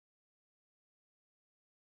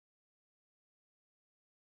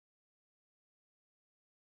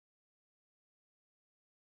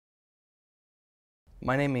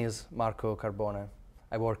My name is Marco Carbone.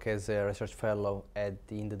 I work as a research fellow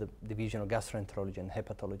in the Division of Gastroenterology and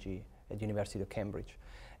Hepatology at the University of Cambridge.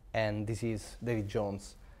 And this is David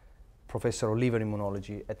Jones, Professor of Liver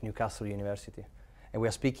Immunology at Newcastle University. And we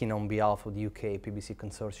are speaking on behalf of the UK PBC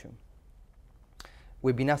Consortium.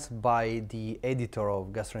 We've been asked by the editor of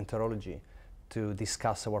Gastroenterology to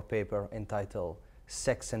discuss our paper entitled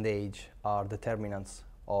Sex and Age are Determinants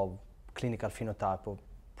of Clinical Phenotype of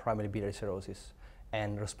Primary Biliary Cirrhosis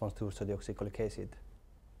and Response to ursodeoxycholic acid.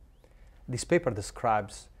 This paper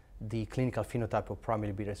describes the clinical phenotype of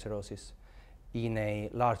primary biliary cirrhosis in a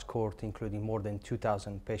large cohort including more than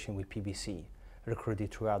 2,000 patients with PBC recruited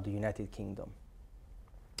throughout the United Kingdom.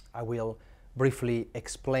 I will briefly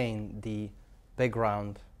explain the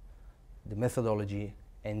background, the methodology,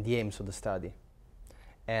 and the aims of the study.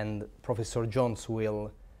 And Professor Jones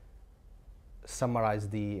will summarize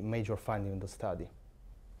the major findings of the study.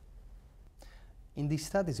 In these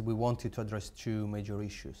studies, we wanted to address two major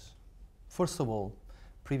issues. First of all,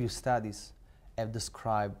 previous studies have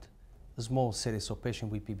described a small series of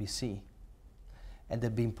patients with PBC, and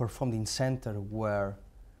they've been performed in centers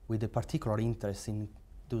with a particular interest in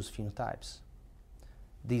those phenotypes.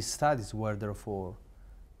 These studies were therefore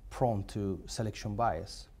prone to selection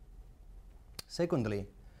bias. Secondly,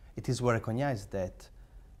 it is well recognized that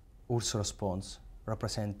urso response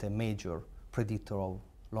represents a major predictor of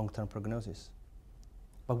long-term prognosis.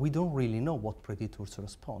 But we don't really know what predicts urso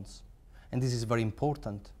response. And this is very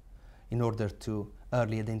important in order to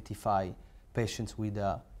early identify patients with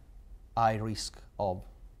a high risk of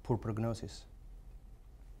poor prognosis.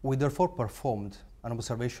 We therefore performed an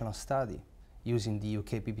observational study using the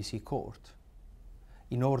UK PBC cohort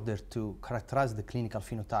in order to characterize the clinical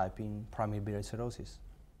phenotype in primary biliary cirrhosis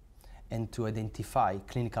and to identify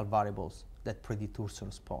clinical variables that predict urso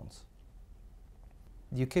response.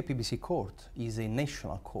 The UK PBC cohort is a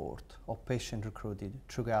national cohort of patients recruited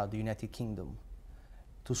throughout the United Kingdom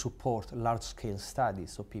to support large-scale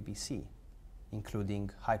studies of PBC,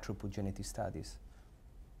 including high-throughput genetic studies.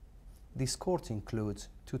 This cohort includes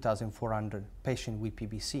 2,400 patients with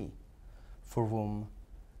PBC for whom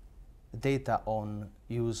data on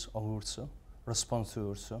use of urso, response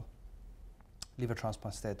to urso, liver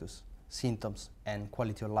transplant status, symptoms, and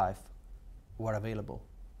quality of life were available.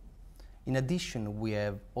 In addition, we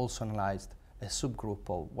have also analyzed a subgroup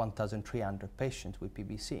of 1,300 patients with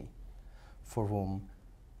PBC for whom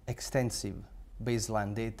extensive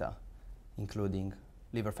baseline data, including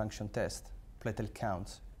liver function test, platelet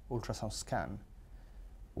counts, ultrasound scan,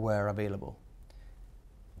 were available.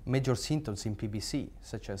 Major symptoms in PBC,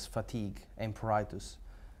 such as fatigue and pruritus,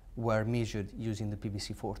 were measured using the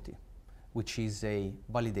PBC-40, which is a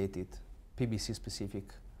validated PBC-specific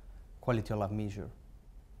quality of life measure.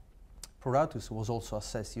 Pruritus was also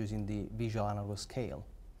assessed using the visual analog scale.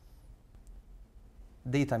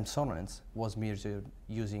 Daytime somnolence was measured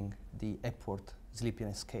using the Epworth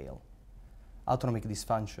Sleepiness Scale. Autonomic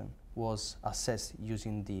dysfunction was assessed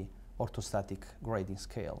using the orthostatic grading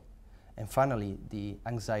scale. And finally, the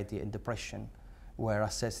anxiety and depression were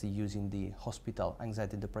assessed using the hospital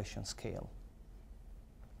anxiety depression scale.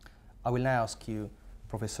 I will now ask you,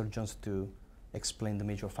 Professor Jones, to explain the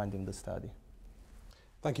major finding of the study.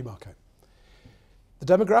 Thank you, Marco.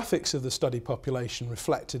 The demographics of the study population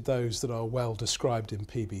reflected those that are well described in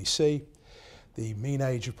PBC. The mean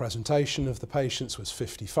age of presentation of the patients was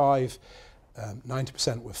 55,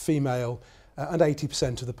 90% were female, and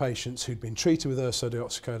 80% of the patients who'd been treated with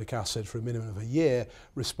ursodeoxycholic acid for a minimum of a year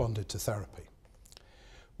responded to therapy.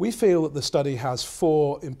 We feel that the study has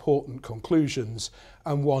four important conclusions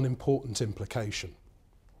and one important implication.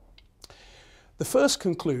 The first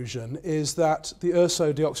conclusion is that the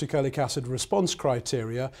ursodeoxycholic acid response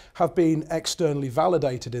criteria have been externally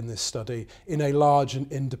validated in this study in a large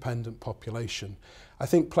and independent population. I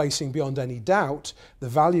think placing beyond any doubt the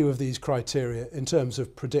value of these criteria in terms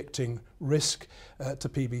of predicting risk to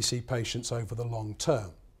PBC patients over the long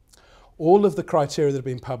term. All of the criteria that have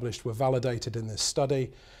been published were validated in this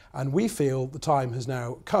study, and we feel the time has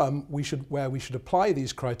now come where we should apply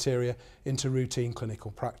these criteria into routine clinical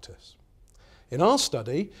practice. In our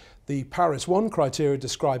study, the Paris 1 criteria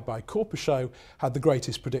described by Corpechot had the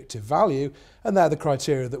greatest predictive value, and they're the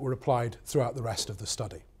criteria that were applied throughout the rest of the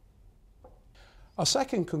study. Our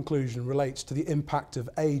second conclusion relates to the impact of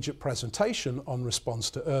age at presentation on response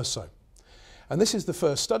to urso. And this is the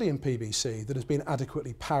first study in PBC that has been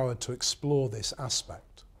adequately powered to explore this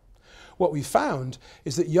aspect. What we found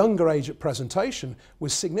is that younger age at presentation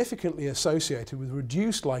was significantly associated with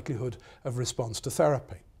reduced likelihood of response to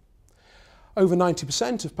therapy. Over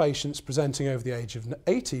 90% of patients presenting over the age of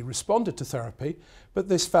 80 responded to therapy, but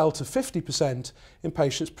this fell to 50% in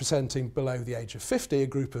patients presenting below the age of 50, a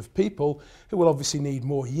group of people who will obviously need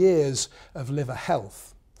more years of liver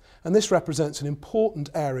health. And this represents an important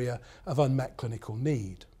area of unmet clinical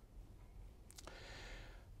need.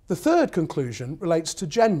 The third conclusion relates to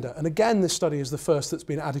gender, and again this study is the first that's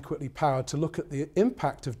been adequately powered to look at the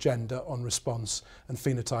impact of gender on response and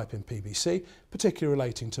phenotype in PBC, particularly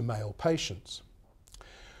relating to male patients.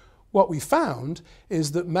 What we found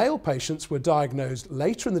is that male patients were diagnosed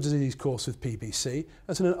later in the disease course with PBC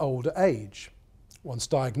at an older age. Once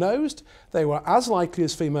diagnosed, they were as likely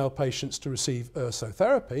as female patients to receive urso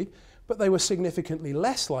therapy, but they were significantly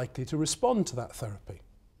less likely to respond to that therapy.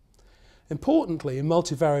 Importantly, in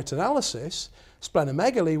multivariate analysis,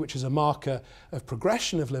 splenomegaly, which is a marker of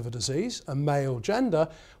progression of liver disease, and male gender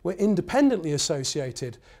were independently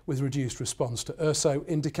associated with reduced response to urso,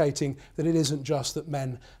 indicating that it isn't just that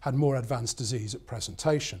men had more advanced disease at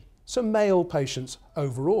presentation. So male patients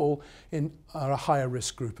overall are a higher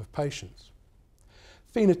risk group of patients.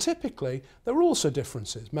 Phenotypically, there were also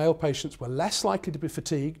differences. Male patients were less likely to be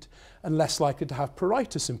fatigued and less likely to have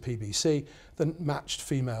pruritus in PBC than matched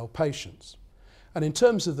female patients. And in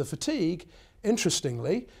terms of the fatigue,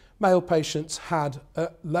 interestingly, male patients had a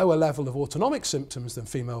lower level of autonomic symptoms than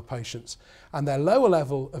female patients, and their lower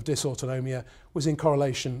level of dysautonomia was in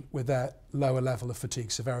correlation with their lower level of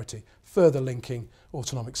fatigue severity, further linking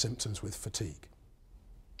autonomic symptoms with fatigue.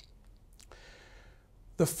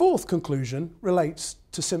 The fourth conclusion relates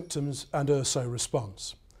to symptoms and urso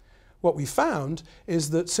response. What we found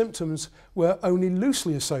is that symptoms were only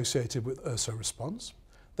loosely associated with urso response.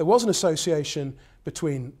 There was an association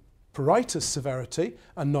between pruritus severity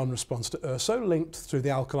and non-response to urso, linked through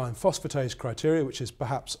the alkaline phosphatase criteria, which is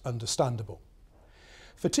perhaps understandable.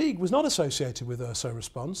 Fatigue was not associated with urso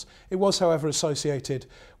response. It was, however, associated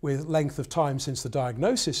with length of time since the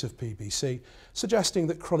diagnosis of PBC, suggesting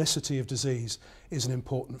that chronicity of disease is an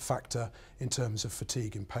important factor in terms of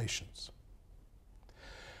fatigue in patients.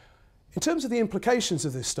 In terms of the implications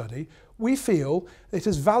of this study, we feel it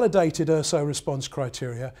has validated urso response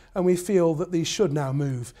criteria, and we feel that these should now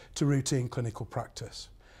move to routine clinical practice.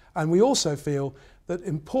 And we also feel that,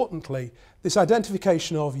 importantly, this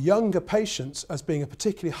identification of younger patients as being a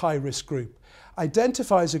particularly high-risk group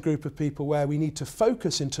identifies a group of people where we need to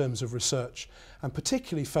focus in terms of research, and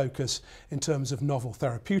particularly focus in terms of novel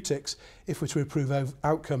therapeutics if we're to improve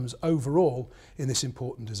outcomes overall in this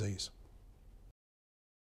important disease.